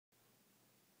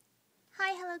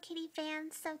Hello Kitty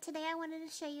fans, so today I wanted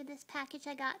to show you this package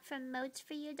I got from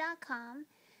modesforyou.com.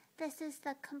 This is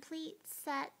the complete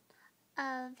set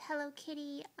of Hello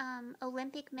Kitty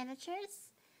Olympic miniatures.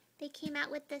 They came out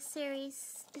with this series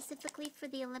specifically for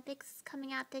the Olympics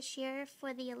coming out this year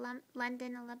for the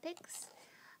London Olympics.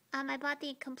 I bought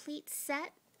the complete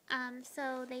set,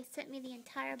 so they sent me the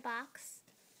entire box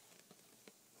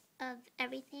of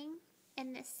everything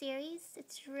in this series.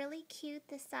 It's really cute.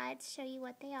 The sides show you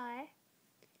what they are.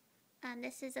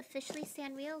 This is officially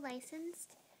Sanrio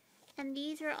licensed, and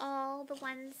these are all the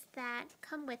ones that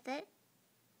come with it.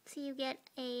 So you get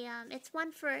a, it's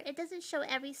one for, it doesn't show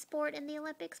every sport in the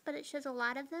Olympics, but it shows a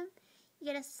lot of them. You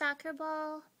get a soccer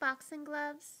ball, boxing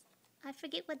gloves, I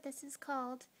forget what this is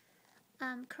called,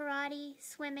 karate,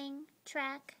 swimming,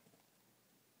 track,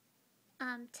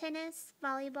 tennis,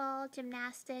 volleyball,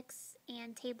 gymnastics,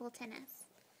 and table tennis.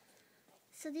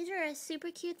 So these are a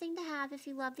super cute thing to have if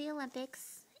you love the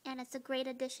Olympics. And it's a great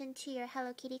addition to your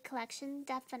Hello Kitty collection,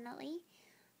 definitely.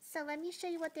 So let me show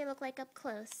you what they look like up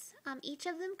close. Each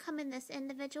of them come in this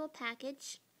individual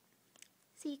package.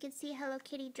 So you can see Hello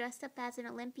Kitty dressed up as an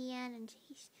Olympian, and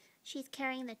she's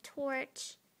carrying the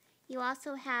torch. You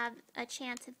also have a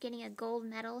chance of getting a gold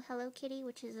medal Hello Kitty,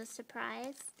 which is a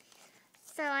surprise.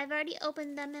 So I've already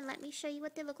opened them, and let me show you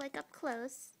what they look like up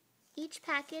close. Each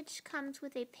package comes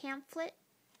with a pamphlet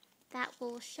that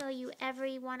will show you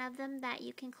every one of them that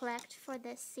you can collect for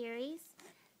this series.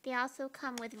 They also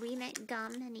come with Re-Ment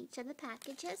gum in each of the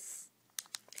packages.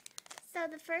 So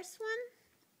the first one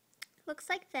looks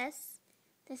like this.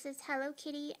 This is Hello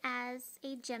Kitty as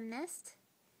a gymnast.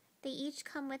 They each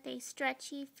come with a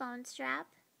stretchy phone strap.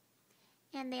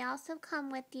 And they also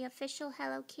come with the official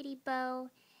Hello Kitty bow.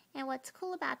 And what's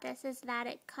cool about this is that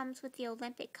it comes with the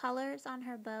Olympic colors on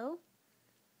her bow.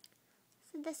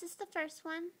 So this is the first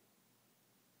one.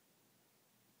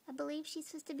 I believe she's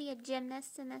supposed to be a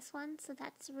gymnast in this one, so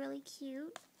that's really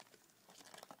cute.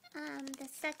 The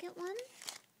second one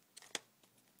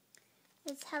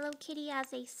is Hello Kitty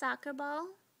as a soccer ball.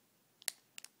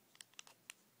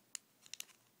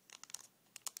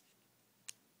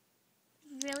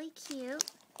 Really cute.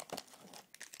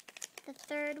 The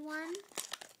third one,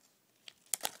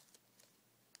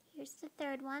 here's the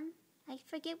third one. I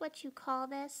forget what you call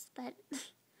this, but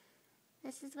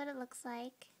this is what it looks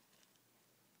like.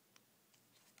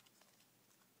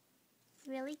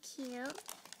 Really cute.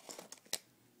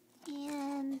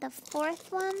 And the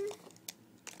fourth one,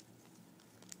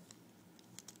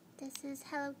 this is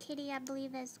Hello Kitty, I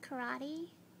believe is karate.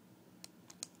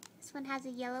 This one has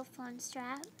a yellow phone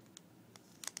strap.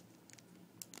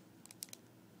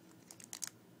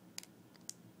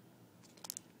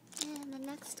 And the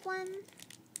next one,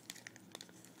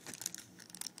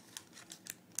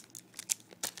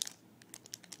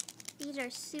 these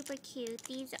are super cute.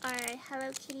 These are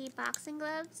Hello Kitty boxing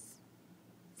gloves.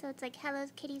 So it's like Hello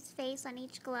Kitty's face on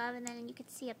each glove, and then you can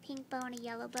see a pink bow and a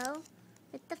yellow bow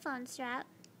with the phone strap.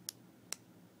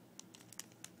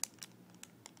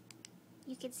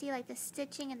 You can see like the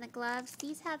stitching in the gloves.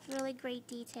 These have really great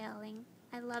detailing.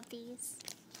 I love these.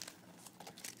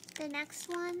 The next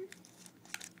one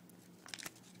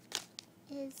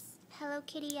is Hello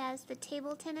Kitty as the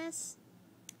table tennis.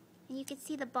 And you can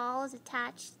see the ball is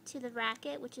attached to the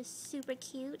racket, which is super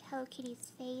cute. Hello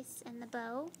Kitty's face and the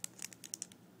bow.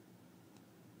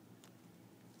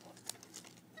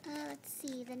 Let's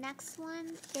see, the next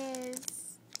one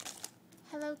is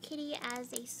Hello Kitty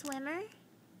as a swimmer.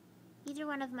 These are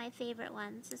one of my favorite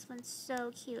ones. This one's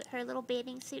so cute. Her little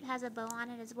bathing suit has a bow on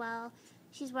it as well.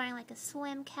 She's wearing like a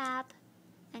swim cap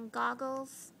and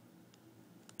goggles.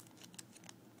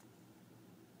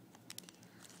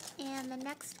 And the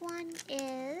next one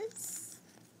is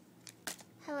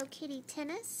Hello Kitty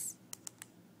tennis.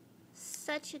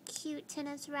 Such a cute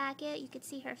tennis racket. You can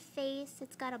see her face.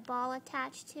 It's got a ball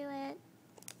attached to it.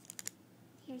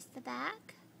 Here's the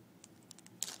back.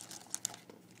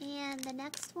 And the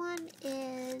next one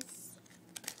is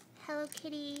Hello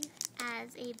Kitty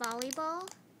as a volleyball.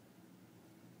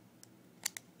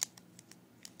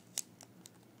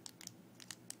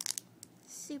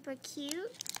 Super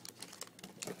cute.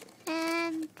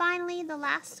 And finally, the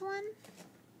last one.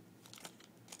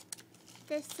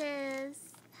 This is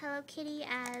Hello Kitty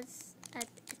as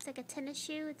it's like a tennis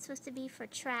shoe. It's supposed to be for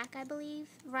track, I believe,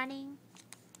 running.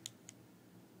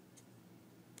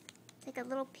 It's like a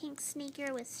little pink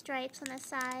sneaker with stripes on the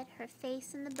side, her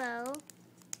face and the bow.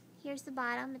 Here's the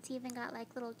bottom. It's even got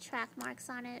like little track marks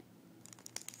on it.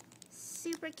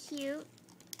 Super cute.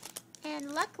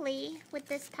 And luckily, with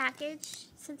this package,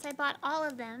 since I bought all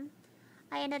of them,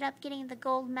 I ended up getting the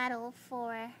gold medal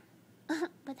for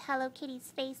with Hello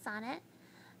Kitty's face on it.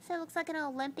 So it looks like an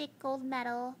Olympic gold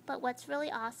medal, but what's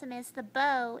really awesome is the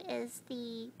bow is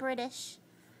the British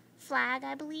flag,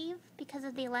 I believe, because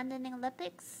of the London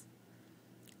Olympics.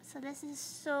 So this is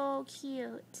so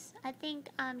cute. I think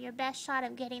your best shot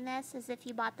of getting this is if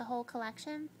you bought the whole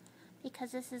collection,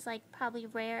 because this is like probably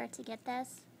rare to get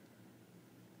this.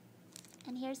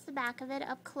 And here's the back of it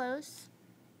up close.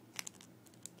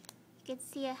 You can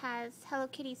see it has Hello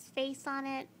Kitty's face on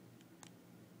it.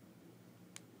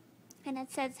 And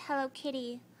it says Hello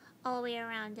Kitty all the way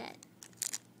around it.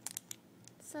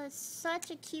 So it's such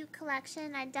a cute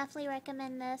collection. I definitely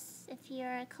recommend this if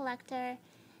you're a collector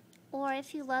or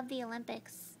if you love the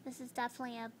Olympics. This is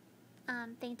definitely a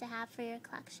thing to have for your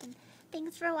collection.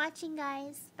 Thanks for watching,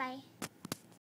 guys. Bye.